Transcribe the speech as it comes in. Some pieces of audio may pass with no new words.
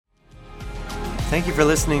Thank you for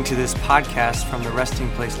listening to this podcast from the Resting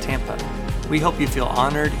Place Tampa. We hope you feel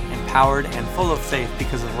honored, empowered, and full of faith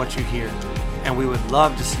because of what you hear. And we would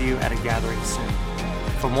love to see you at a gathering soon.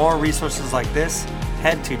 For more resources like this,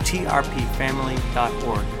 head to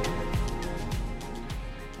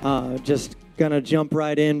trpfamily.org. Just gonna jump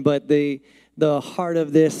right in, but the heart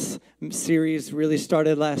of this series really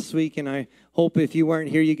started last week, and I hope if you weren't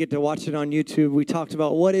here, you get to watch it on YouTube. We talked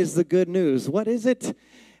about what is the good news? What is it?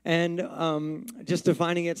 And just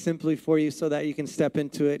defining it simply for you so that you can step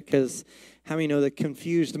into it, because how many know the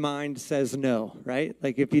confused mind says no, right?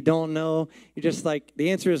 Like if you don't know, you're just like, the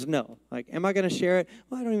answer is no. Like, am I going to share it?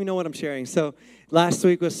 Well, I don't even know what I'm sharing. So last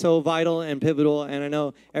week was so vital and pivotal, and I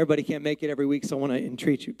know everybody can't make it every week, so I want to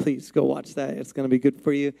entreat you. Please go watch that. It's going to be good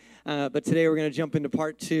for you. But today we're going to jump into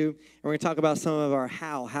part 2, and we're going to talk about some of our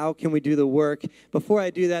how. How can we do the work? Before I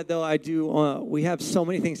do that, though, we have so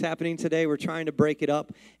many things happening today. We're trying to break it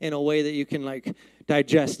up in a way that you can,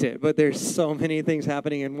 digest it. But there's so many things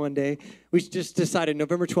happening in one day. We just decided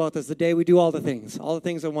November 12th is the day we do all the things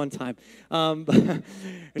at one time.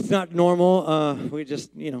 It's not normal. We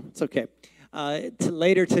just, it's okay.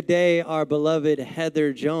 Later today, our beloved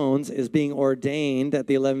Heather Jones is being ordained at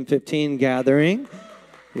the 11:15 gathering.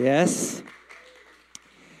 Yes.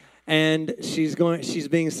 And she's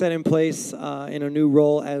being set in place in a new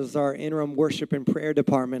role as our interim worship and prayer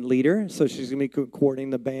department leader. So she's going to be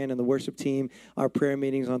coordinating the band and the worship team, our prayer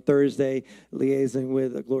meetings on Thursday, liaising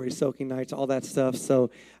with the Glory Soaking Nights, all that stuff.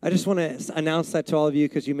 So I just want to announce that to all of you,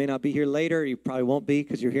 because you may not be here later. You probably won't be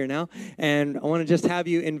because you're here now. And I want to just have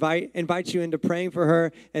you invite you into praying for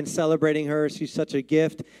her and celebrating her. She's such a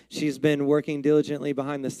gift. She's been working diligently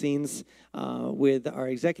behind the scenes with our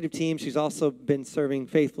executive team. She's also been serving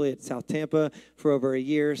faithfully at South Tampa for over a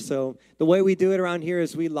year. So the way we do it around here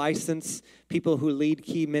is we license people who lead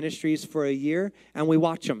key ministries for a year, and we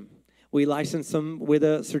watch them. We license them with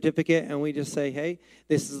a certificate, and we just say, hey,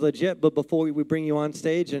 this is legit, but before we bring you on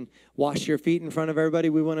stage and wash your feet in front of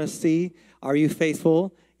everybody, we want to see, are you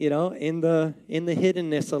faithful, in the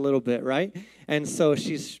hiddenness a little bit, right? And so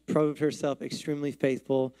she's proved herself extremely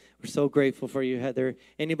faithful. We're so grateful for you, Heather.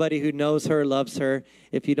 Anybody who knows her loves her.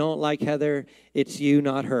 If you don't like Heather, it's you,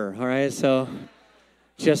 not her, all right? So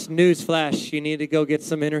just newsflash, you need to go get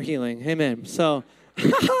some inner healing. Amen. So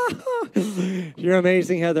you're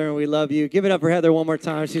amazing, Heather, and we love you. Give it up for Heather one more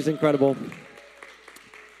time. She's incredible.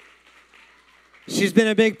 She's been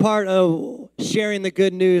a big part of sharing the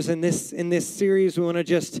good news in this series. We want to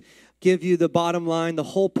just give you the bottom line. The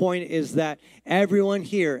whole point is that everyone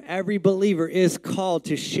here, every believer is called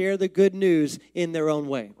to share the good news in their own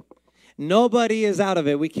way. Nobody is out of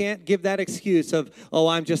it. We can't give that excuse of,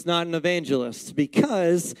 I'm just not an evangelist,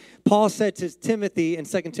 because Paul said to Timothy in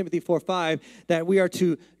 2 Timothy 4:5 that we are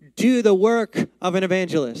to do the work of an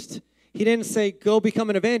evangelist. He didn't say, go become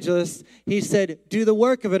an evangelist. He said, do the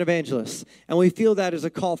work of an evangelist. And we feel that is a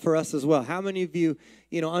call for us as well. How many of you,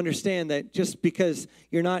 understand that just because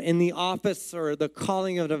you're not in the office or the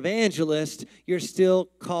calling of an evangelist, you're still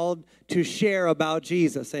called to share about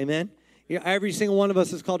Jesus? Amen? Every single one of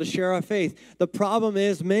us is called to share our faith. The problem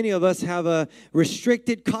is many of us have a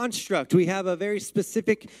restricted construct. We have a very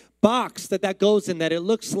specific box that goes in, that it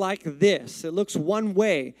looks like this. It looks one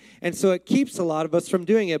way. And so it keeps a lot of us from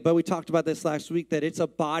doing it. But we talked about this last week, that it's a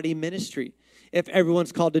body ministry. If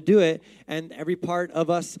everyone's called to do it, and every part of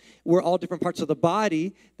us, we're all different parts of the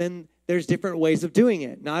body, then there's different ways of doing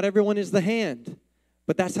it. Not everyone is the hand.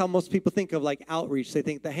 But that's how most people think of outreach. They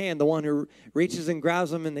think the hand, the one who reaches and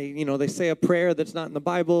grabs them, and they say a prayer that's not in the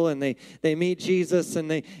Bible, and they meet Jesus,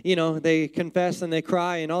 and they confess and they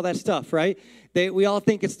cry and all that stuff, right? We all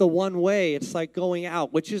think it's the one way. It's like going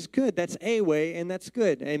out, which is good. That's a way, and that's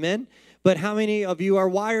good. Amen? But how many of you are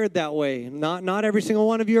wired that way? Not every single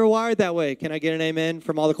one of you are wired that way. Can I get an amen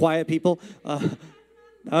from all the quiet people?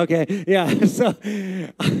 Okay, yeah. So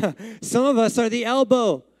some of us are the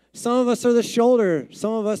elbow. Some of us are the shoulder.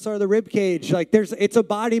 Some of us are the rib cage. It's a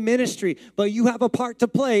body ministry, but you have a part to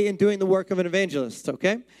play in doing the work of an evangelist,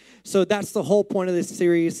 okay? So that's the whole point of this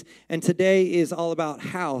series, and today is all about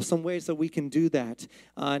how, some ways that we can do that.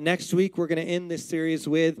 Next week, we're going to end this series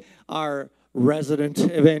with our resident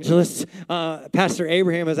evangelist. Pastor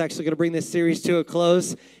Abraham is actually going to bring this series to a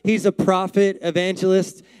close. He's a prophet,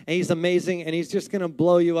 evangelist, and he's amazing, and he's just going to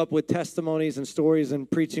blow you up with testimonies and stories and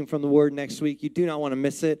preaching from the Word next week. You do not want to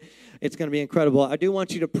miss it. It's going to be incredible. I do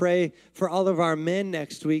want you to pray for all of our men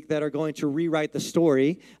next week that are going to rewrite the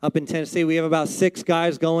story up in Tennessee. We have about 6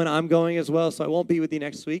 guys going. I'm going as well, so I won't be with you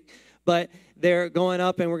next week. But they're going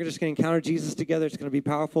up, and we're just going to encounter Jesus together. It's going to be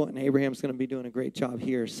powerful, and Abraham's going to be doing a great job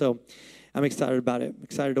here. So I'm excited about it. I'm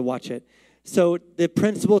excited to watch it. So the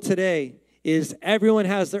principle today is everyone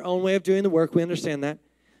has their own way of doing the work. We understand that.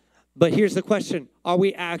 But here's the question. Are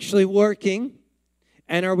we actually working?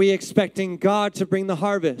 And are we expecting God to bring the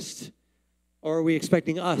harvest? Or are we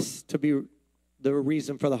expecting us to be the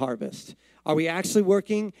reason for the harvest? Are we actually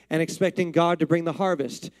working and expecting God to bring the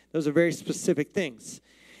harvest? Those are very specific things.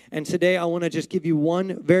 And today I want to just give you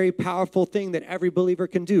one very powerful thing that every believer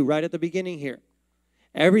can do right at the beginning here.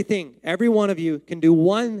 Every one of you can do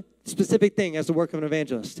one specific thing as the work of an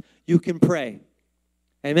evangelist. You can pray.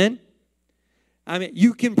 Amen?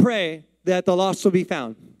 You can pray that the lost will be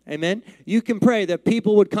found. Amen? You can pray that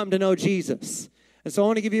people would come to know Jesus. And so I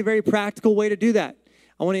want to give you a very practical way to do that.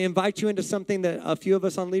 I want to invite you into something that a few of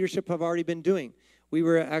us on leadership have already been doing. We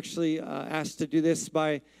were actually asked to do this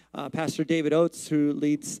by Pastor David Oates, who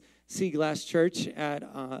leads Sea Glass Church at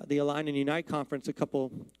the Align and Unite conference a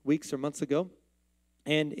couple weeks or months ago.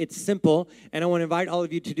 And it's simple, and I want to invite all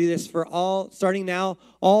of you to do this starting now,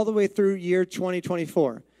 all the way through year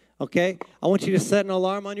 2024, okay? I want you to set an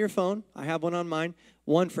alarm on your phone. I have one on mine,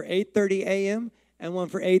 one for 8:30 a.m. and one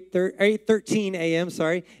for 8:13 a.m.,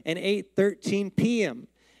 and 8:13 p.m.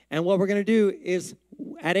 And what we're going to do is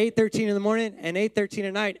at 8:13 in the morning and 8:13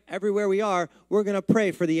 at night, everywhere we are, we're going to pray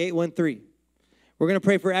for the 813. We're going to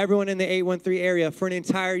pray for everyone in the 813 area for an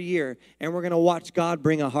entire year, and we're going to watch God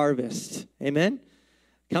bring a harvest. Amen?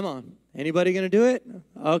 Come on. Anybody going to do it?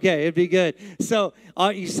 Okay, it'd be good. So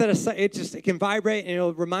you set aside, it can vibrate, and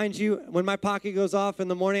it'll remind you. When my pocket goes off in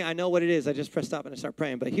the morning, I know what it is. I just press stop and I start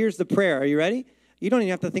praying. But here's the prayer. Are you ready? You don't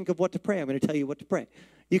even have to think of what to pray. I'm going to tell you what to pray.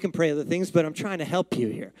 You can pray other things, but I'm trying to help you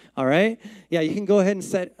here, all right? Yeah, you can go ahead and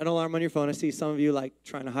set an alarm on your phone. I see some of you, like,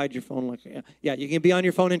 trying to hide your phone. Yeah, you can be on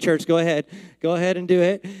your phone in church. Go ahead. Go ahead and do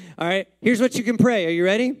it, all right? Here's what you can pray. Are you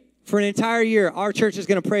ready? For an entire year, our church is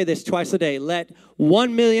going to pray this twice a day. Let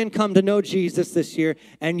 1 million come to know Jesus this year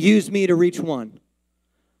and use me to reach one.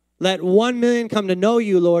 Let 1 million come to know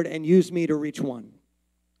you, Lord, and use me to reach one.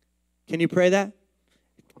 Can you pray that?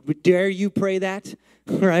 Dare you pray that?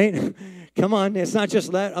 Right? Come on. It's not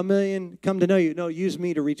just let 1 million come to know you. No, use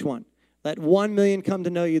me to reach one. Let 1 million come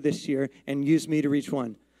to know you this year and use me to reach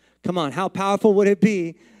one. Come on. How powerful would it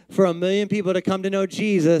be for 1 million people to come to know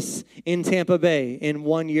Jesus in Tampa Bay in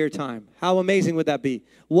 1 year time? How amazing would that be?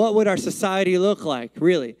 What would our society look like,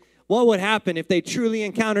 really? What would happen if they truly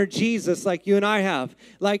encountered Jesus like you and I have?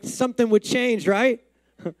 Like something would change, right?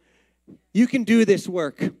 You can do this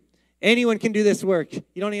work. Anyone can do this work. You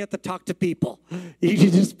don't even have to talk to people. You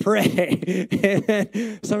can just pray. And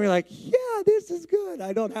then some are like, yeah, this is good.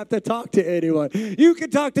 I don't have to talk to anyone. You can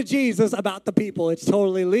talk to Jesus about the people. It's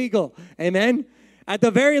totally legal. Amen? At the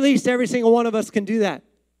very least, every single one of us can do that,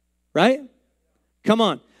 right? Come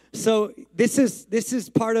on. So this is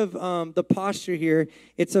part of the posture here.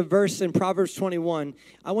 It's a verse in Proverbs 21.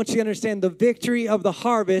 I want you to understand the victory of the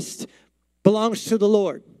harvest belongs to the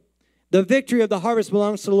Lord. The victory of the harvest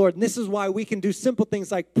belongs to the Lord. And this is why we can do simple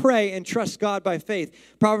things like pray and trust God by faith.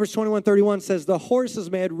 Proverbs 21:31 says, the horse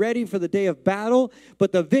is made ready for the day of battle,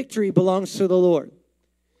 but the victory belongs to the Lord.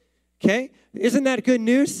 Okay? Isn't that good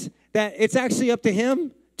news? That it's actually up to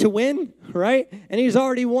him to win, right? And he's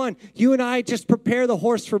already won. You and I just prepare the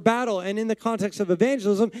horse for battle. And in the context of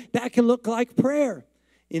evangelism, that can look like prayer.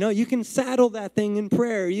 You know, you can saddle that thing in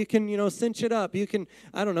prayer. You can, cinch it up. You can,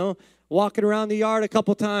 walk it around the yard a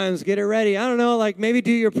couple times, get it ready. Like maybe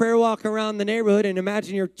do your prayer walk around the neighborhood and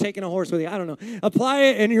imagine you're taking a horse with you. Apply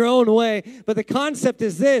it in your own way. But the concept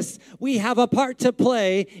is this. We have a part to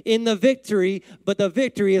play in the victory, but the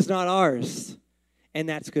victory is not ours. And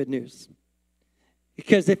that's good news.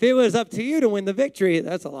 Because if it was up to you to win the victory,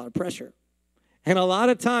 that's a lot of pressure. And a lot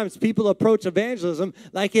of times people approach evangelism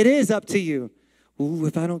like it is up to you. Ooh,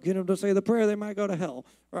 if I don't get them to say the prayer, they might go to hell.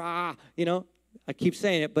 I keep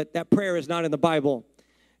saying it, but that prayer is not in the Bible.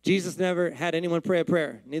 Jesus never had anyone pray a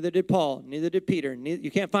prayer. Neither did Paul. Neither did Peter. You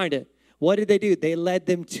can't find it. What did they do? They led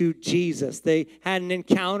them to Jesus. They had an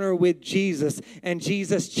encounter with Jesus, and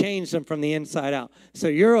Jesus changed them from the inside out. So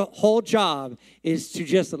your whole job is to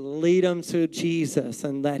just lead them to Jesus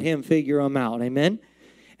and let him figure them out. Amen?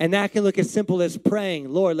 And that can look as simple as praying,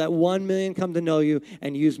 Lord, let 1 million come to know you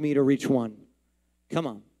and use me to reach one. Come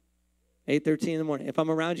on. 8:13 in the morning. If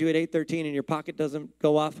I'm around you at 8:13 and your pocket doesn't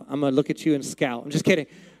go off, I'm going to look at you and scowl. I'm just kidding.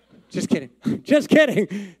 Just kidding. Just kidding.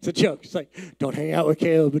 It's a joke. It's like, don't hang out with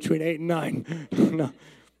Caleb between 8 and 9.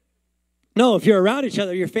 No, if you're around each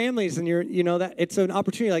other, your families, and that it's an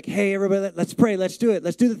opportunity like, hey, everybody, let's pray. Let's do it.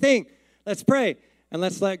 Let's do the thing. Let's pray. And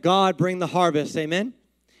let's let God bring the harvest. Amen?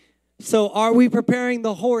 So are we preparing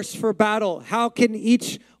the horse for battle? How can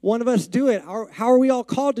each one of us do it? How are we all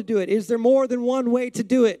called to do it? Is there more than one way to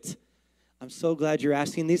do it? I'm so glad you're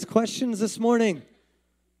asking these questions this morning.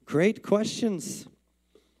 Great questions.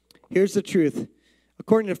 Here's the truth.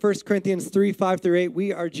 According to 1 Corinthians 3, 5-8,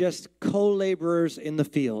 we are just co-laborers in the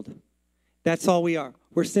field. That's all we are.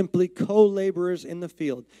 We're simply co-laborers in the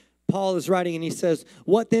field. Paul is writing and he says,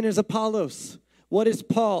 what then is Apollos? What is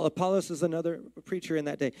Paul? Apollos is another preacher in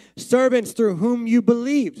that day. Servants through whom you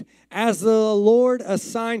believed, as the Lord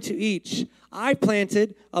assigned to each. I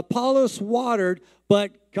planted, Apollos watered,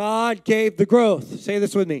 but God gave the growth. Say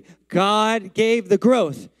this with me. God gave the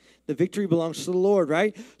growth. The victory belongs to the Lord,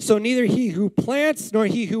 right? So neither he who plants nor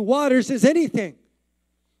he who waters is anything,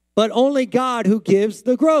 but only God who gives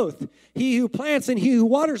the growth. He who plants and he who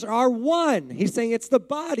waters are one. He's saying it's the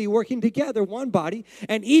body working together, one body,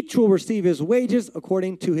 and each will receive his wages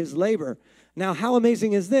according to his labor. Now, how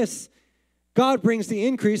amazing is this? God brings the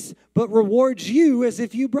increase, but rewards you as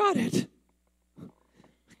if you brought it.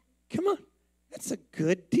 Come on. That's a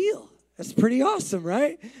good deal. That's pretty awesome,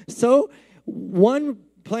 right? So one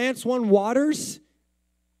plants, one waters.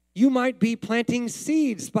 You might be planting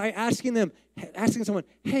seeds by asking someone,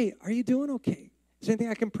 hey, are you doing okay? Is there anything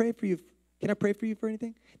I can pray for you? Can I pray for you for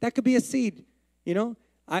anything? That could be a seed, you know.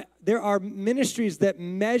 There are ministries that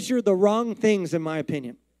measure the wrong things, in my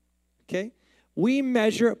opinion, okay? We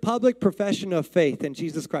measure public profession of faith in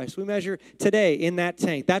Jesus Christ. We measure today in that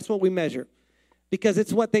tank. That's what we measure because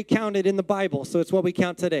it's what they counted in the Bible, so it's what we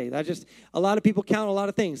count today. A lot of people count a lot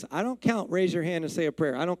of things. I don't count raise your hand and say a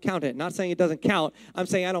prayer. I don't count it. Not saying it doesn't count. I'm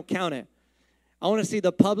saying I don't count it. I want to see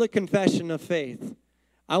the public confession of faith.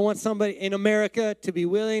 I want somebody in America to be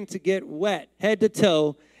willing to get wet, head to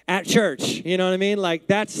toe, at church. You know what I mean? Like,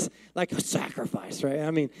 that's like a sacrifice, right?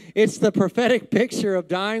 I mean, it's the prophetic picture of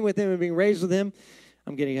dying with him and being raised with him.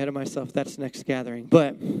 I'm getting ahead of myself. That's next gathering.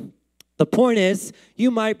 But the point is,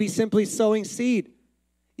 you might be simply sowing seed.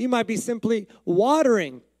 You might be simply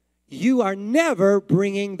watering. You are never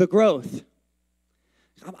bringing the growth.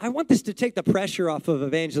 I want this to take the pressure off of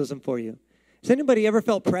evangelism for you. Has anybody ever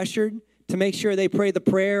felt pressured to make sure they pray the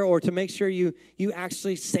prayer or to make sure you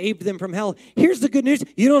actually saved them from hell? Here's the good news.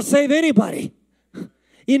 You don't save anybody.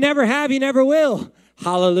 You never have. You never will.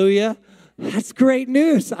 Hallelujah. That's great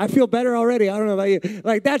news. I feel better already. I don't know about you.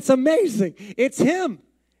 Like, that's amazing. It's him.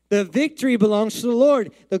 The victory belongs to the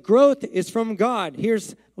Lord. The growth is from God.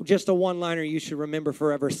 Here's just a one-liner you should remember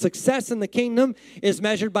forever. Success in the kingdom is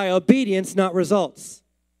measured by obedience, not results.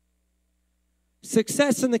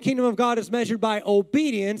 Success in the kingdom of God is measured by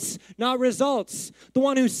obedience, not results. The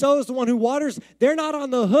one who sows, the one who waters, they're not on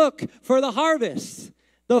the hook for the harvest.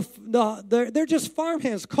 They're just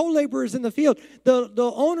farmhands, co-laborers in the field.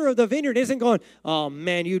 The owner of the vineyard isn't going, oh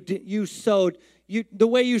man, you sowed, the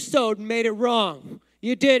way you sowed made it wrong.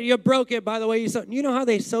 You broke it by the way you sowed. You know how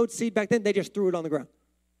they sowed seed back then? They just threw it on the ground.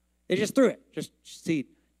 They just threw it, just seed.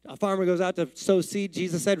 A farmer goes out to sow seed.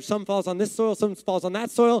 Jesus said some falls on this soil, some falls on that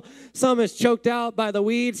soil. Some is choked out by the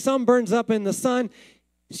weeds. Some burns up in the sun.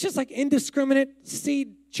 It's just like indiscriminate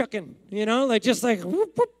seed chucking, like just like whoop,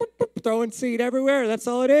 whoop, whoop, whoop, throwing seed everywhere. That's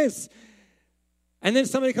all it is. And then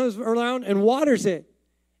somebody comes around and waters it.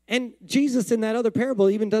 And Jesus in that other parable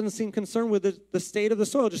even doesn't seem concerned with the state of the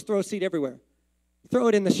soil. Just throw seed everywhere. Throw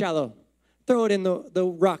it in the shallow. Throw it in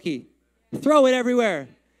the rocky. Throw it everywhere.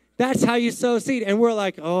 That's how you sow seed. And we're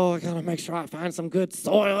like, oh, I got to make sure I find some good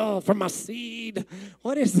soil for my seed.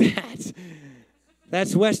 What is that?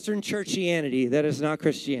 That's Western churchianity. That is not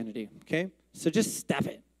Christianity, okay? So just stop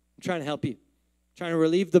it. I'm trying to help you. I'm trying to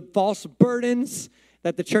relieve the false burdens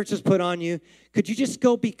that the church has put on you. Could you just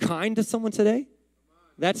go be kind to someone today?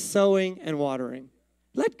 That's sowing and watering.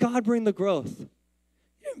 Let God bring the growth.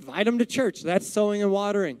 You invite them to church. That's sowing and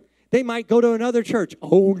watering. They might go to another church.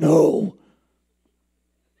 Oh, no.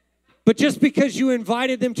 But just because you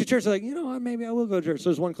invited them to church, they're like, maybe I will go to church. So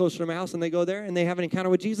there's one closer to my house, and they go there, and they have an encounter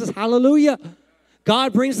with Jesus. Hallelujah.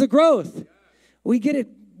 God brings the growth. We get it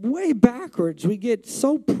way backwards. We get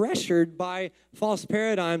so pressured by false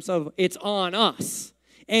paradigms of it's on us.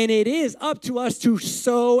 And it is up to us to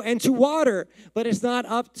sow and to water, but it's not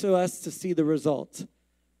up to us to see the result.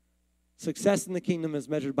 Success in the kingdom is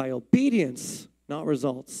measured by obedience, not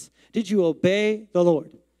results. Did you obey the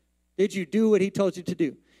Lord? Did you do what he told you to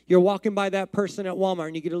do? You're walking by that person at Walmart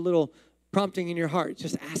and you get a little prompting in your heart.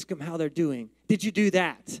 Just ask them how they're doing. Did you do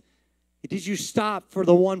that? Did you stop for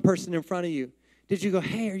the one person in front of you? Did you go,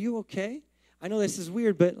 hey, are you okay? I know this is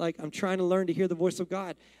weird, but I'm trying to learn to hear the voice of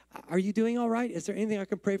God. Are you doing all right? Is there anything I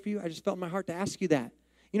can pray for you? I just felt in my heart to ask you that.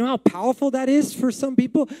 You know how powerful that is for some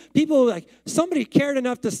people? People somebody cared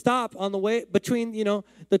enough to stop on the way between,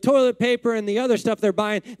 the toilet paper and the other stuff they're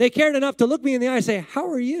buying. They cared enough to look me in the eye and say, how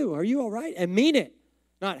are you? Are you all right? And mean it.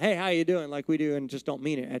 Not, hey, how you doing, like we do and just don't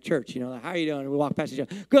mean it at church, like, how you doing? And we walk past each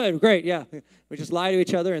other. Good, great, yeah. We just lie to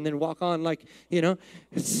each other and then walk on like,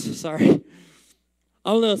 sorry.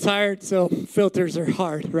 I'm a little tired, so filters are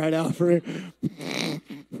hard right out for me.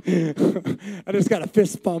 I just got a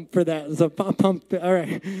fist pump for that. It's a pump. All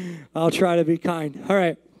right. I'll try to be kind. All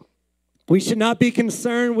right. We should not be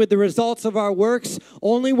concerned with the results of our works,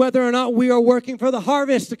 only whether or not we are working for the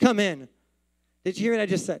harvest to come in. Did you hear what I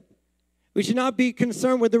just said? We should not be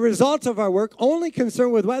concerned with the results of our work, only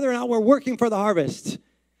concerned with whether or not we're working for the harvest.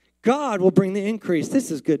 God will bring the increase.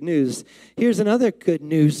 This is good news. Here's another good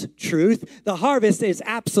news truth. The harvest is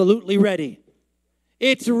absolutely ready.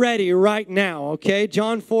 It's ready right now, okay?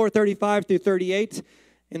 John 4:35 through 38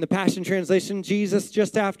 in the Passion Translation. Jesus,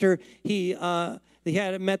 just after he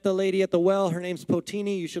had met the lady at the well. Her name's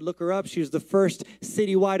Potini. You should look her up. She was the first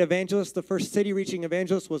citywide evangelist. The first city-reaching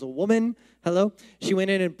evangelist was a woman. Hello? She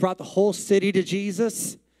went in and brought the whole city to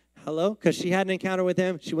Jesus. Hello? Because she had an encounter with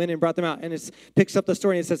him. She went in and brought them out. And it picks up the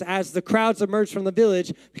story. And it says, as the crowds emerged from the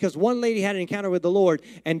village, because one lady had an encounter with the Lord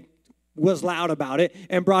and was loud about it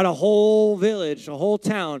and brought a whole village, a whole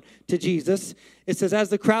town to Jesus. It says, as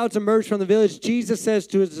the crowds emerged from the village, Jesus says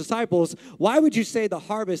to his disciples, why would you say the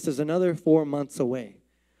harvest is another 4 months away?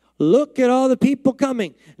 Look at all the people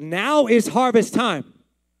coming. Now is harvest time.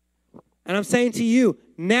 And I'm saying to you,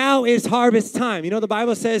 now is harvest time. The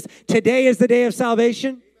Bible says today is the day of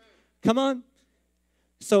salvation. Come on.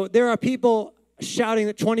 So there are people shouting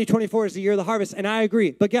that 2024 is the year of the harvest, and I agree.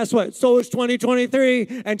 But guess what? So is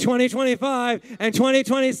 2023 and 2025 and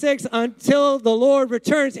 2026 until the Lord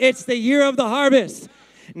returns. It's the year of the harvest.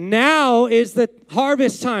 Now is the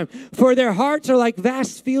harvest time. For their hearts are like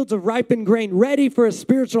vast fields of ripened grain, ready for a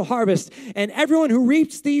spiritual harvest. And everyone who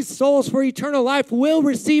reaps these souls for eternal life will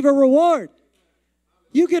receive a reward.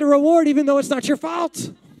 You get a reward even though it's not your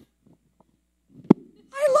fault.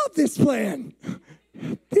 I love this plan.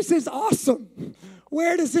 This is awesome.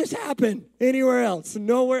 Where does this happen? Anywhere else?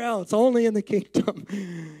 Nowhere else. Only in the kingdom.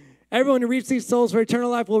 Everyone who reaps these souls for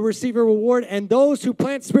eternal life will receive a reward, and those who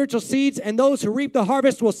plant spiritual seeds and those who reap the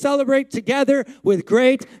harvest will celebrate together with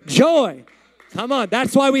great joy. Come on.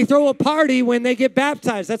 That's why we throw a party when they get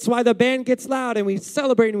baptized. That's why the band gets loud and we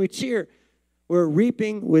celebrate and we cheer. We're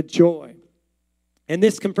reaping with joy. And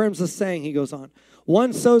this confirms the saying, he goes on.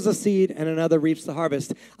 One sows a seed and another reaps the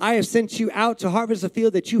harvest. I have sent you out to harvest a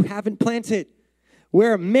field that you haven't planted,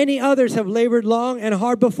 where many others have labored long and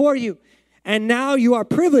hard before you. And now you are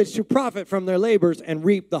privileged to profit from their labors and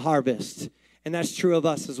reap the harvest. And that's true of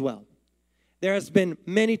us as well. There has been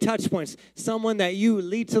many touch points. Someone that you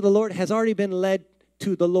lead to the Lord has already been led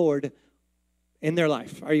to the Lord in their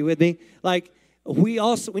life. Are you with me? Like, we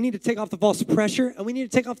need to take off the false pressure and we need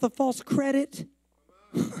to take off the false credit.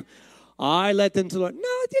 I led them to the Lord.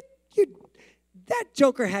 No, that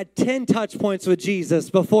joker had 10 touch points with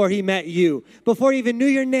Jesus before he met you, before he even knew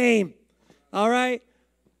your name. All right?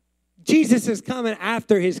 Jesus is coming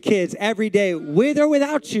after his kids every day, with or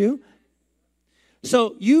without you.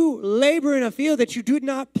 So you labor in a field that you did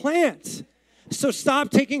not plant. So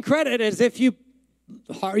stop taking credit as if you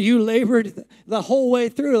labored the whole way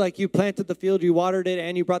through, like you planted the field, you watered it,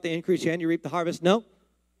 and you brought the increase, and you reaped the harvest. No.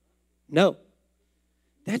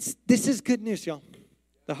 This is good news, y'all.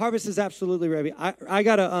 The harvest is absolutely ready. I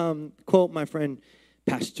got to quote my friend,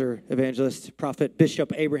 pastor, evangelist, prophet,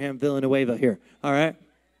 Bishop Abraham Villanueva here, all right?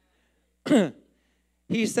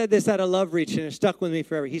 He said this at a love reach, and it stuck with me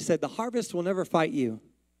forever. He said, the harvest will never fight you.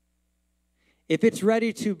 If it's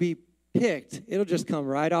ready to be picked, it'll just come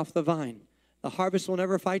right off the vine. The harvest will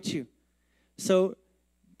never fight you. So,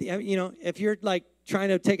 if you're like trying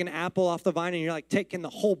to take an apple off the vine and you're like taking the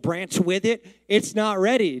whole branch with it, it's not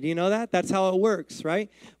ready. Do you know that? That's how it works, right?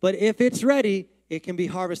 But if it's ready, it can be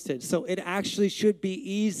harvested. So it actually should be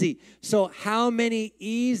easy. So how many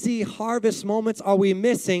easy harvest moments are we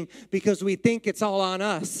missing because we think it's all on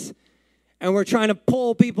us? And we're trying to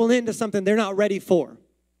pull people into something they're not ready for.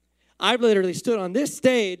 I've literally stood on this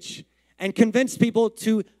stage and convinced people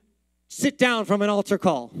to sit down from an altar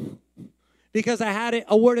call because I had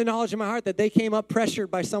a word of knowledge in my heart that they came up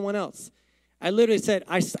pressured by someone else. I literally said,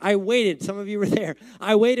 I waited. Some of you were there.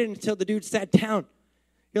 I waited until the dude sat down.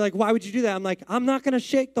 You're like, why would you do that? I'm like, I'm not going to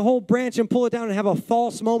shake the whole branch and pull it down and have a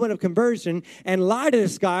false moment of conversion and lie to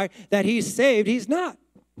this guy that he's saved. He's not.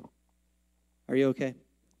 Are you okay?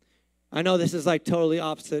 I know this is like totally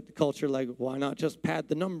opposite culture. Like, why not just pad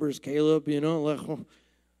the numbers, Caleb?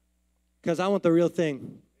 Because I want the real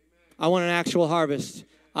thing. I want an actual harvest.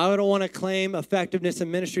 I don't want to claim effectiveness in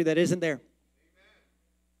ministry that isn't there.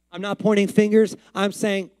 I'm not pointing fingers. I'm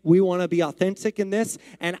saying we want to be authentic in this,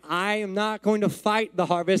 and I am not going to fight the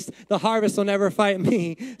harvest. The harvest will never fight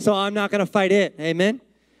me, so I'm not going to fight it. Amen?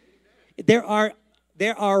 There are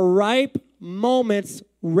ripe moments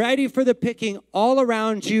ready for the picking all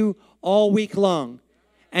around you all week long.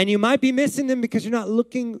 And you might be missing them because you're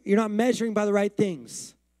not measuring by the right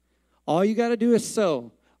things. All you got to do is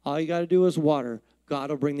sow. All you got to do is water. God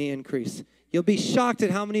will bring the increase. You'll be shocked at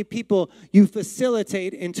how many people you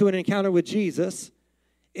facilitate into an encounter with Jesus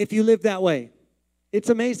if you live that way. It's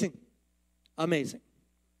amazing. Amazing.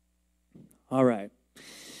 All right.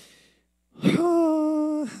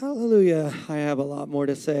 Oh, hallelujah. I have a lot more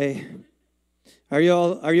to say. Are you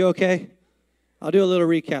okay? I'll do a little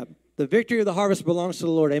recap. The victory of the harvest belongs to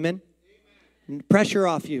the Lord. Amen? Amen. Pressure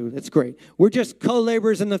off you. That's great. We're just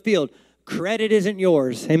co-laborers in the field. Credit isn't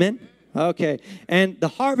yours. Amen? Okay. And the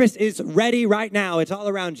harvest is ready right now. It's all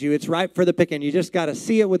around you. It's ripe for the picking. You just got to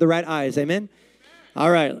see it with the right eyes. Amen? All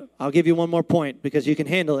right. I'll give you one more point because you can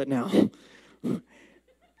handle it now.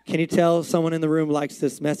 Can you tell someone in the room likes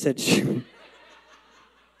this message?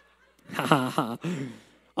 Ha ha ha.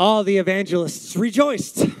 All the evangelists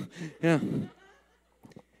rejoiced. Yeah.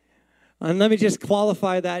 And let me just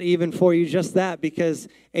qualify that even for you, just that, because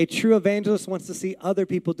a true evangelist wants to see other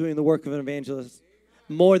people doing the work of an evangelist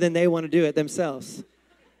more than they want to do it themselves.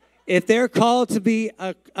 If they're called to be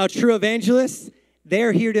a true evangelist,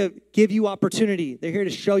 they're here to give you opportunity. They're here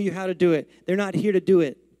to show you how to do it. They're not here to do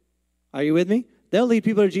it. Are you with me? They'll lead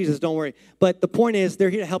people to Jesus, don't worry. But the point is,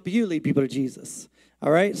 they're here to help you lead people to Jesus.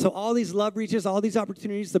 All right, so all these love reaches, all these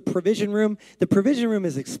opportunities, the provision room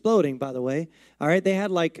is exploding, by the way. All right, they had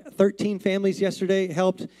like 13 families yesterday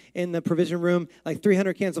helped in the provision room, like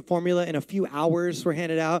 300 cans of formula in a few hours were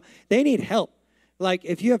handed out. They need help. Like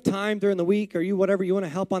if you have time during the week or you want to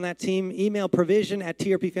help on that team, email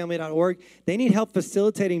provision@trpfamily.org. They need help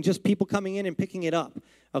facilitating just people coming in and picking it up.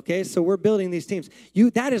 Okay, so we're building these teams.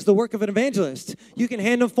 That is the work of an evangelist. You can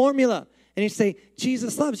hand them formula and you say,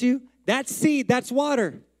 Jesus loves you. That's seed, that's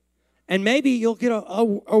water. And maybe you'll get a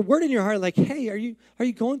word in your heart like, hey, are you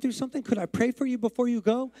going through something? Could I pray for you before you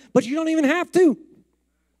go? But you don't even have to,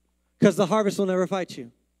 because the harvest will never fight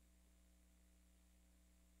you.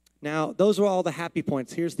 Now, those are all the happy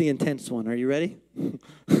points. Here's the intense one. Are you ready?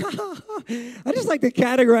 I just like to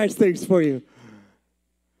categorize things for you.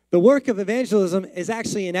 The work of evangelism is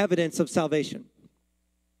actually an evidence of salvation.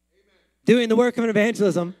 Amen. Doing the work of an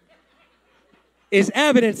evangelism is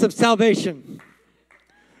evidence of salvation.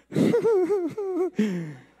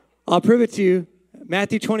 I'll prove it to you.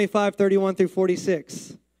 Matthew 25, 31 through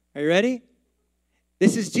 46. Are you ready?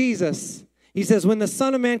 This is Jesus. He says, when the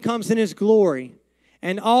Son of Man comes in his glory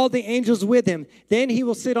and all the angels with him, then he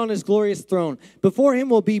will sit on his glorious throne. Before him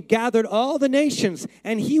will be gathered all the nations,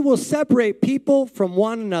 and he will separate people from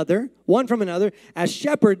one from another, as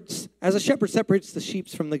a shepherd separates the sheep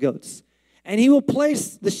from the goats. And he will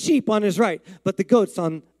place the sheep on his right, but the goats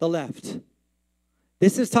on the left.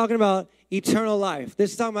 This is talking about eternal life. This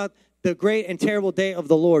is talking about the great and terrible day of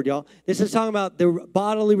the Lord, y'all. This is talking about the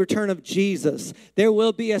bodily return of Jesus. There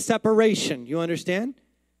will be a separation. You understand?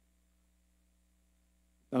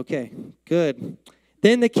 Okay, good.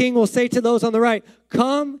 Then the king will say to those on the right,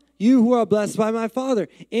 come, you who are blessed by my Father.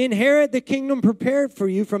 Inherit the kingdom prepared for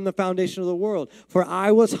you from the foundation of the world. For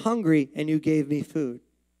I was hungry, and you gave me food.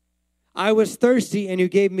 I was thirsty, and you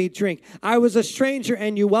gave me drink. I was a stranger,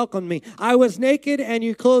 and you welcomed me. I was naked, and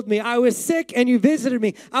you clothed me. I was sick, and you visited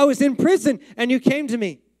me. I was in prison, and you came to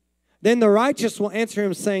me. Then the righteous will answer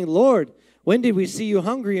him, saying, Lord, when did we see you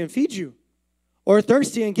hungry and feed you? Or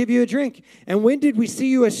thirsty and give you a drink? And when did we see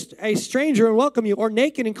you a stranger and welcome you? Or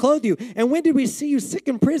naked and clothe you? And when did we see you sick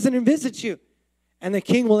in prison and visit you? And the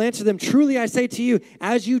king will answer them, truly I say to you,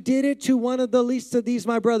 as you did it to one of the least of these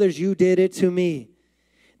my brothers, you did it to me.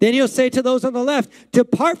 Then he'll say to those on the left,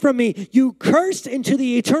 depart from me, you cursed, into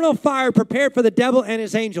the eternal fire prepared for the devil and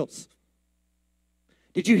his angels.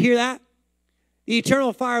 Did you hear that? The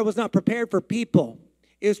eternal fire was not prepared for people.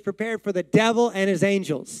 It was prepared for the devil and his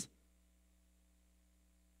angels.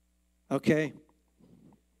 Okay.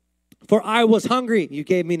 For I was hungry, you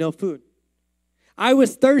gave me no food. I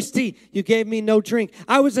was thirsty, you gave me no drink.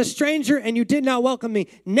 I was a stranger, and you did not welcome me.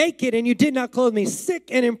 Naked, and you did not clothe me. Sick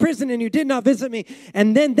and in prison, and you did not visit me.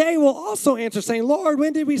 And then they will also answer, saying, Lord,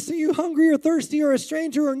 when did we see you hungry or thirsty or a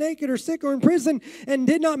stranger or naked or sick or in prison and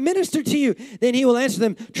did not minister to you? Then he will answer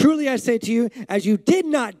them, truly I say to you, as you did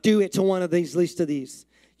not do it to one of these least of these,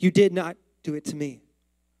 you did not do it to me.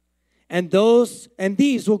 And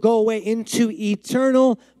these will go away into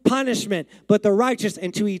eternal punishment, but the righteous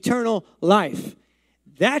into eternal life.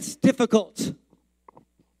 That's difficult.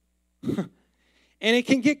 And it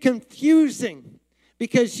can get confusing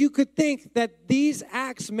because you could think that these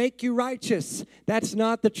acts make you righteous. That's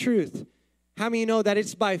not the truth. How many know that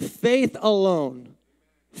it's by faith alone?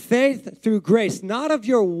 Faith through grace, not of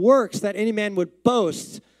your works that any man would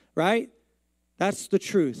boast, right? That's the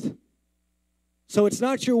truth. So it's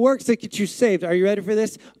not your works that get you saved. Are you ready for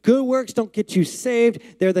this? Good works don't get you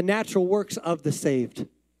saved. They're the natural works of the saved.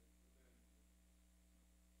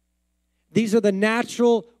 These are the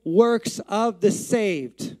natural works of the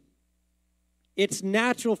saved. It's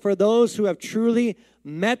natural for those who have truly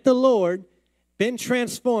met the Lord, been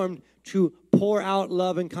transformed, to pour out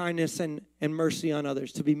love and kindness and mercy on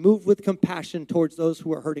others, to be moved with compassion towards those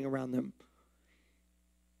who are hurting around them.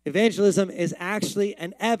 Evangelism is actually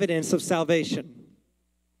an evidence of salvation.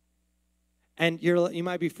 And you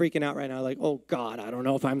might be freaking out right now, like, oh God, I don't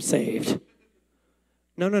know if I'm saved.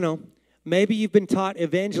 No. Maybe you've been taught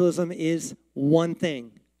evangelism is one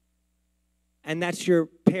thing. And that's your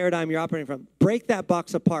paradigm you're operating from. Break that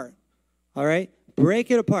box apart, all right?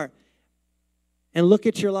 Break it apart and look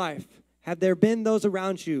at your life. Have there been those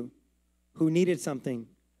around you who needed something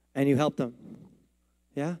and you helped them?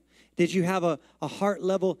 Yeah? Did you have a heart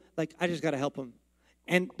level, like, I just got to help them?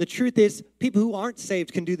 And the truth is, people who aren't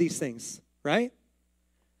saved can do these things, right?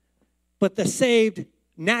 But the saved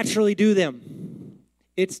naturally do them.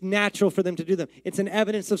 It's natural for them to do them. It's an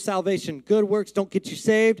evidence of salvation. Good works don't get you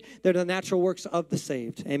saved. They're the natural works of the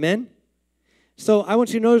saved. Amen? So I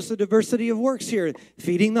want you to notice the diversity of works here.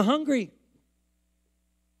 Feeding the hungry.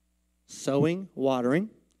 Sowing, watering.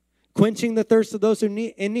 Quenching the thirst of those who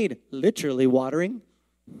in need. Literally watering.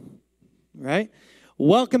 Right?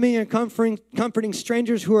 Welcoming and comforting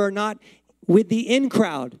strangers who are not with the in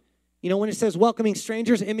crowd. You know, when it says welcoming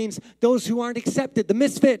strangers, it means those who aren't accepted, the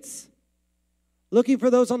misfits. Looking for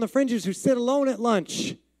those on the fringes who sit alone at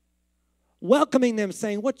lunch. Welcoming them,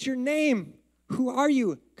 saying, what's your name? Who are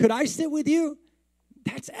you? Could I sit with you?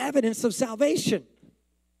 That's evidence of salvation.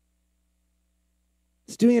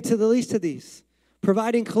 It's doing it to the least of these.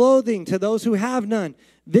 Providing clothing to those who have none.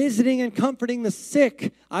 Visiting and comforting the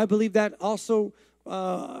sick. I believe that also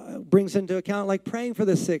brings into account like praying for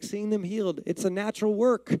the sick, seeing them healed. It's a natural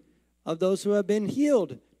work of those who have been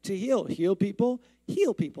healed to heal. Heal people,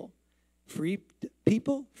 heal people. Free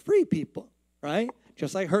people, right?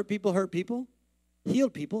 Just like hurt people, heal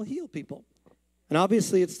people. And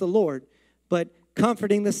obviously it's the Lord. But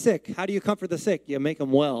comforting the sick. How do you comfort the sick? You make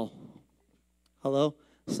them well. Hello?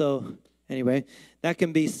 So anyway, that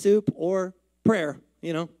can be soup or prayer,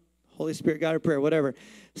 you know. Holy Spirit, guided prayer, whatever.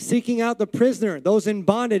 Seeking out the prisoner, those in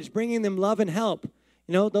bondage, bringing them love and help.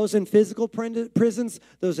 You know, those in physical prisons,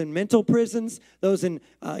 those in mental prisons, those in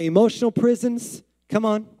emotional prisons. Come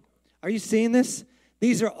on. Are you seeing this?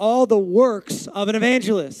 These are all the works of an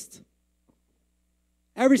evangelist.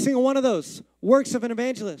 Every single one of those works of an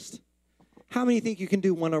evangelist. How many think you can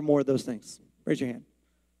do one or more of those things? Raise your hand.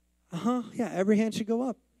 Yeah, every hand should go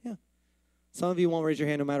up. Yeah. Some of you won't raise your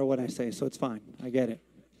hand no matter what I say, so it's fine. I get it.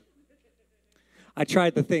 I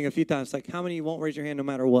tried the thing a few times, like, how many of you won't raise your hand no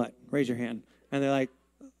matter what? Raise your hand. And they're like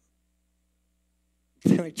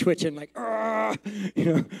twitching, like, you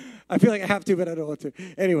know. I feel like I have to, but I don't want to.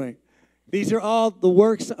 Anyway. These are all the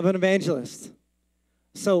works of an evangelist.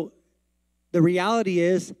 So the reality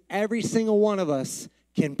is every single one of us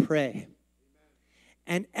can pray.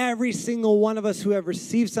 And every single one of us who have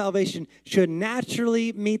received salvation should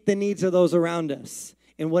naturally meet the needs of those around us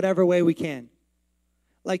in whatever way we can.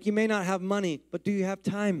 Like you may not have money, but do you have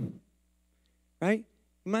time? Right?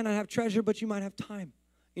 You might not have treasure, but you might have time.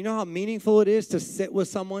 You know how meaningful it is to sit with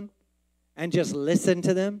someone and just listen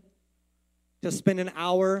to them? To spend an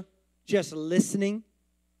hour just listening,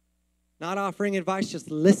 not offering advice, just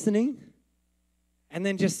listening, and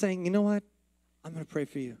then just saying, you know what? I'm going to pray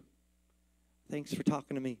for you. Thanks for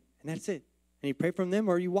talking to me. And that's it. And you pray from them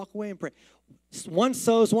or you walk away and pray. One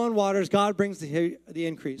sows, one waters. God brings the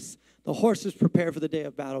increase. The horses prepare for the day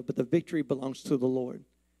of battle, but the victory belongs to the Lord.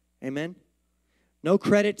 Amen? No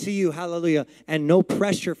credit to you, hallelujah, and no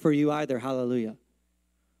pressure for you either, hallelujah.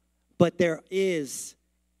 But there is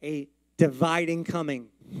a dividing coming.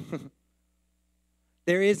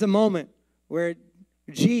 There is a moment where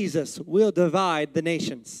Jesus will divide the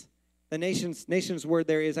nations. The nations word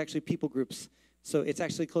there is actually people groups. So it's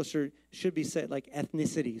actually closer, should be said like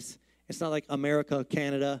ethnicities. It's not like America,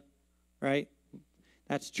 Canada, right?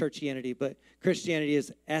 That's churchianity. But Christianity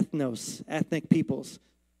is ethnos, ethnic peoples,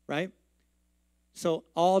 right? So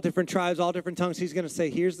all different tribes, all different tongues. He's going to say,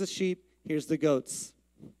 here's the sheep, here's the goats.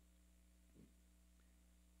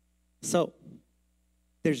 So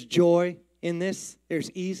there's joy in this. There's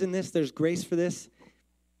ease in this. There's grace for this.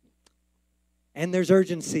 And there's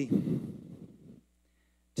urgency.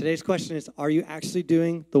 Today's question is, are you actually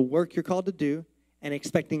doing the work you're called to do and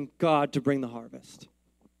expecting God to bring the harvest?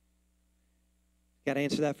 Got to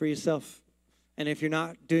answer that for yourself. And if you're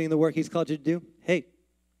not doing the work he's called you to do, hey,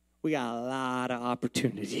 we got a lot of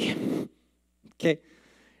opportunity. Okay?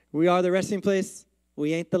 We are the resting place.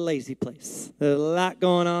 We ain't the lazy place. There's a lot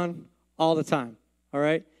going on all the time. All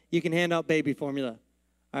right? You can hand out baby formula.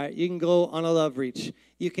 All right? You can go on a love reach.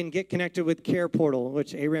 You can get connected with Care Portal,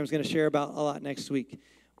 which Abraham's going to share about a lot next week,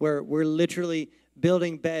 where we're literally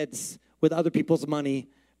building beds with other people's money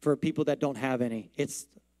for people that don't have any. It's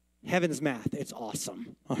heaven's math. It's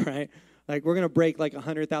awesome. All right? Like, we're going to break like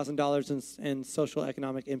 $100,000 in social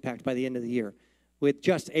economic impact by the end of the year with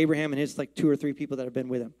just Abraham and his like 2 or 3 people that have been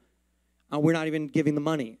with him. We're not even giving the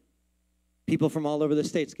money. People from all over the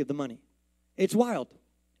states give the money. It's wild.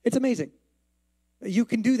 It's amazing. You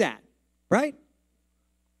can do that, right?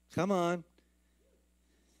 Come on.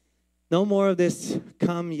 No more of this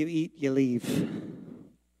come, you eat, you leave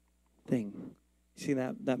thing. You see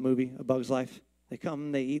that movie, A Bug's Life? They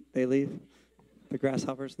come, they eat, they leave. The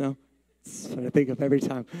grasshoppers, no? That's what I think of every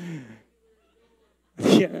time.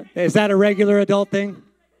 Yeah. Is that a regular adult thing?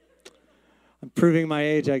 I'm proving my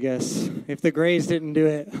age, I guess. If the Grays didn't do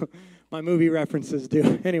it, my movie references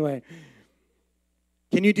do. Anyway,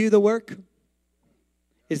 can you do the work?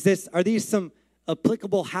 Are these some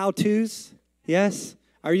applicable how-tos? Yes?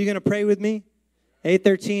 Are you going to pray with me?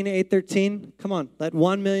 813, 813. Come on, let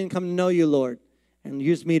 1 million come to know you, Lord, and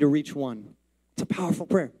use me to reach one. It's a powerful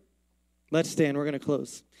prayer. Let's stand. We're going to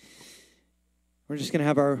close. We're just going to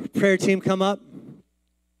have our prayer team come up.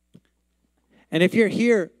 And if you're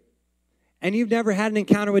here and you've never had an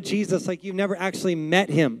encounter with Jesus, like you've never actually met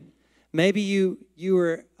him, maybe you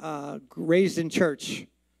were raised in church.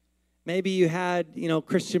 Maybe you had,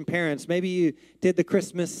 Christian parents. Maybe you did the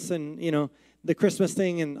Christmas and, the Christmas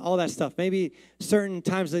thing and all that stuff. Maybe certain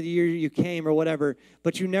times of the year you came or whatever,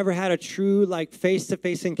 but you never had a true,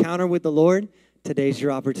 face-to-face encounter with the Lord. Today's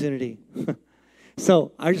your opportunity.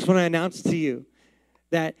 So I just want to announce to you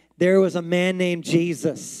that there was a man named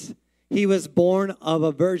Jesus. He was born of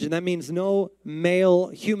a virgin. That means no male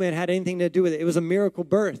human had anything to do with it. It was a miracle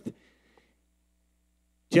birth.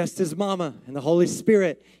 Just his mama and the Holy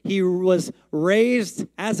Spirit. He was raised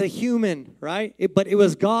as a human, right? But it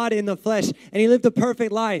was God in the flesh. And he lived a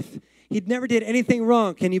perfect life. He never did anything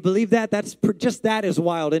wrong. Can you believe that? That is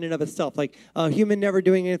wild in and of itself. Like a human never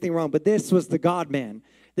doing anything wrong. But this was the God-man.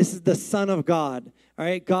 This is the Son of God, all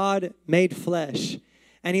right? God made flesh.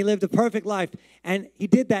 And he lived a perfect life. And he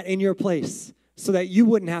did that in your place so that you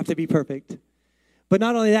wouldn't have to be perfect. But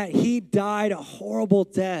not only that, he died a horrible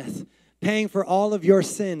death, paying for all of your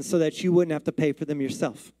sins so that you wouldn't have to pay for them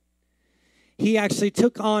yourself. He actually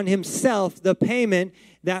took on himself the payment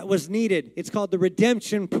that was needed. It's called the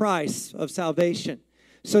redemption price of salvation,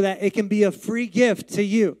 so that it can be a free gift to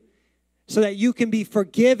you, so that you can be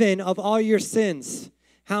forgiven of all your sins.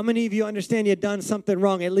 How many of you understand you've done something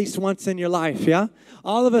wrong at least once in your life, yeah?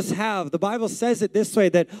 All of us have. The Bible says it this way,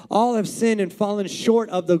 that all have sinned and fallen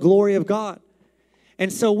short of the glory of God.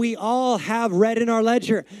 And so we all have red in our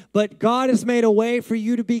ledger, but God has made a way for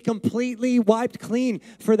you to be completely wiped clean,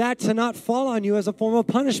 for that to not fall on you as a form of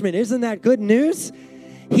punishment. Isn't that good news?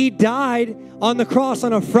 He died on the cross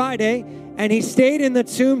on a Friday, and he stayed in the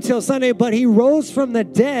tomb till Sunday, but he rose from the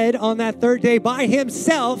dead on that third day by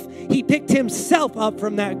himself. He picked himself up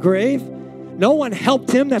from that grave. No one helped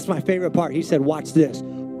him. That's my favorite part. He said, watch this.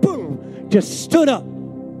 Boom. Just stood up.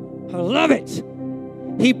 I love it.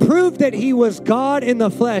 He proved that he was God in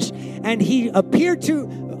the flesh, and he appeared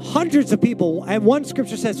to hundreds of people. And one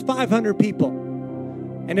scripture says 500 people.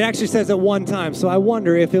 And it actually says at one time. So I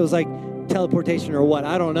wonder if it was like teleportation or what.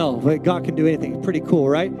 I don't know. But God can do anything. Pretty cool,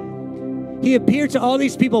 right? He appeared to all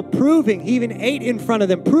these people, proving, he even ate in front of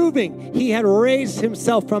them, proving he had raised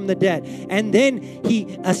himself from the dead. And then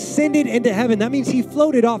he ascended into heaven. That means he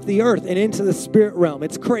floated off the earth and into the spirit realm.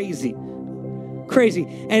 It's crazy. Crazy.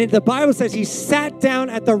 And the Bible says he sat down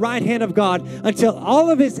at the right hand of God until all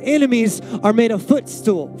of his enemies are made a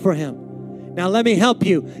footstool for him. Now let me help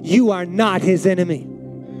you. You are not his enemy.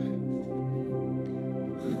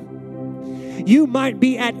 You might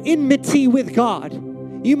be at enmity with God.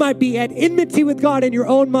 You might be at enmity with God in your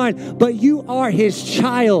own mind, but you are his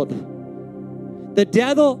child. The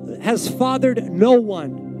devil has fathered no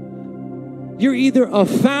one. You're either a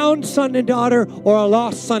found son and daughter or a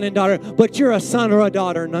lost son and daughter, but you're a son or a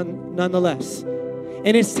daughter nonetheless. And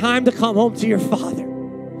it's time to come home to your Father.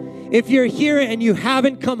 If you're here and you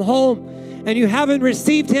haven't come home and you haven't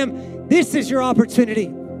received him, this is your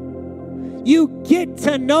opportunity. You get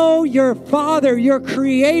to know your Father, your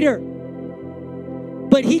Creator.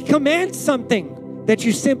 But he commands something. that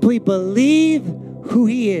you simply believe who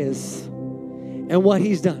he is and what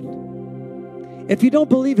he's done. If you don't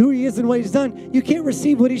believe who he is and what he's done, you can't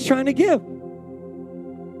receive what he's trying to give.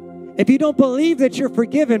 If you don't believe that you're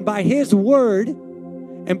forgiven by his word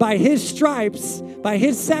and by his stripes, by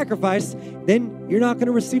his sacrifice, then you're not going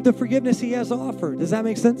to receive the forgiveness he has to offer. Does that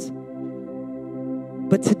make sense?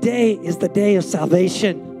 But today is the day of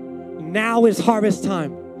salvation. Now is harvest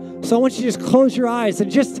time. So I want you to just close your eyes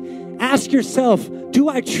and just ask yourself, do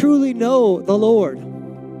I truly know the Lord?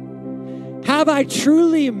 Have I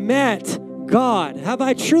truly met God? Have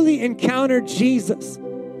I truly encountered Jesus?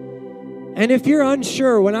 And if you're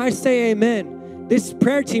unsure, when I say amen, this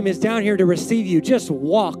prayer team is down here to receive you. Just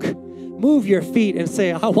walk, move your feet and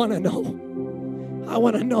say, I want to know. I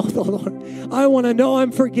want to know the Lord. I want to know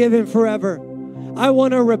I'm forgiven forever. I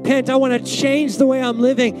want to repent. I want to change the way I'm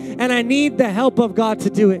living, and I need the help of God to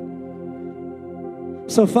do it.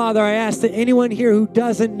 So, Father, I ask that anyone here who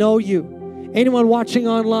doesn't know you, anyone watching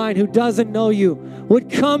online who doesn't know you, would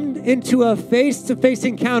come into a face-to-face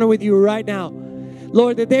encounter with you right now.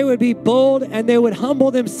 Lord, that they would be bold and they would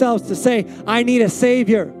humble themselves to say, I need a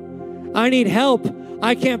Savior. I need help.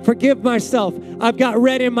 I can't forgive myself. I've got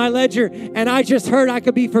red in my ledger, and I just heard I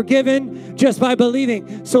could be forgiven just by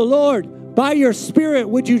believing. So, Lord, by your Spirit,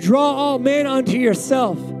 would you draw all men unto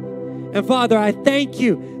yourself? And Father, I thank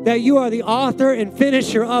you that you are the author and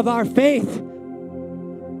finisher of our faith.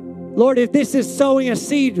 Lord, if this is sowing a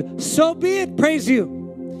seed, so be it. Praise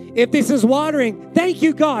you. If this is watering, thank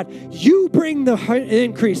you, God. You bring the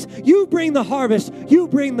increase. You bring the harvest. You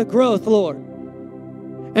bring the growth, Lord.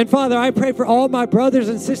 And Father, I pray for all my brothers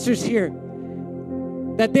and sisters here,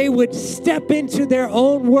 that they would step into their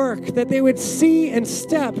own work, that they would see and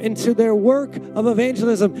step into their work of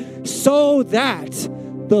evangelism so that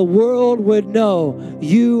the world would know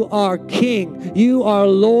you are King, you are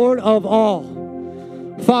Lord of all.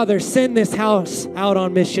 Father, send this house out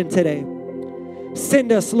on mission today.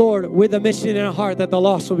 Send us, Lord, with a mission in our heart that the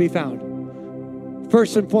lost will be found.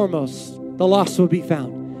 First and foremost, the lost will be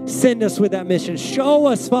found. Send us with that mission. Show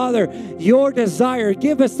us, Father, your desire.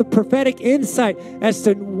 Give us the prophetic insight as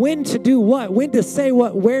to when to do what, when to say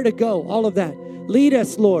what, where to go, all of that. Lead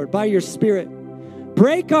us, Lord, by your Spirit.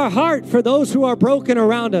 Break our heart for those who are broken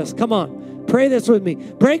around us. Come on, pray this with me.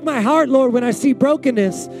 Break my heart, Lord, when I see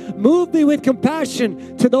brokenness. Move me with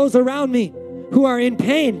compassion to those around me who are in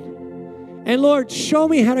pain. And Lord, show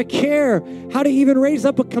me how to care, how to even raise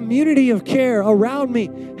up a community of care around me.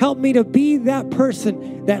 Help me to be that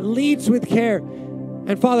person that leads with care.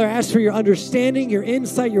 And Father, I ask for your understanding, your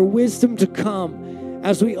insight, your wisdom to come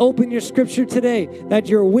as we open your scripture today, that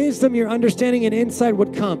your wisdom, your understanding, and insight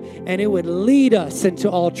would come, and it would lead us into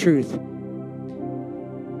all truth.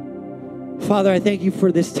 Father, I thank you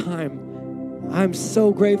for this time. I'm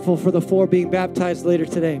so grateful for the 4 being baptized later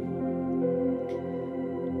today.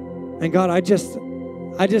 And God, I just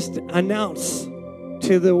announce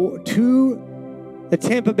to the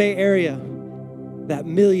Tampa Bay area that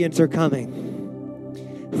millions are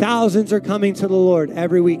coming. Thousands are coming to the Lord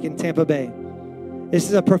every week in Tampa Bay. This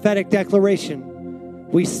is a prophetic declaration.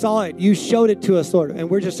 We saw it. You showed it to us, Lord. And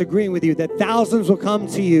we're just agreeing with you that thousands will come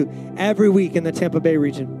to you every week in the Tampa Bay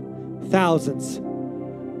region. Thousands.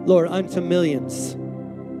 Lord, unto millions.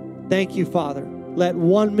 Thank you, Father. Let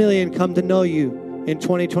 1 million come to know you in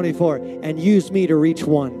 2024 and use me to reach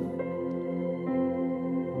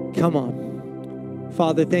 1. Come on.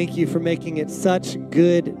 Father, thank you for making it such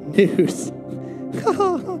good news.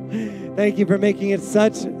 Thank you for making it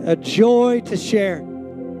such a joy to share.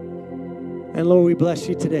 And Lord, we bless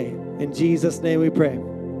you today. In Jesus' name we pray.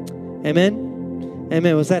 Amen.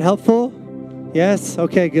 Amen. Was that helpful? Yes?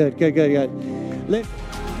 Okay, good.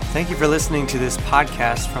 Thank you for listening to this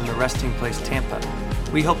podcast from the Resting Place Tampa.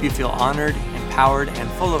 We hope you feel honored, empowered,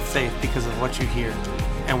 and full of faith because of what you hear.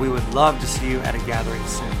 And we would love to see you at a gathering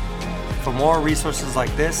soon. For more resources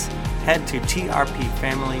like this, head to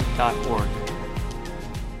trpfamily.org.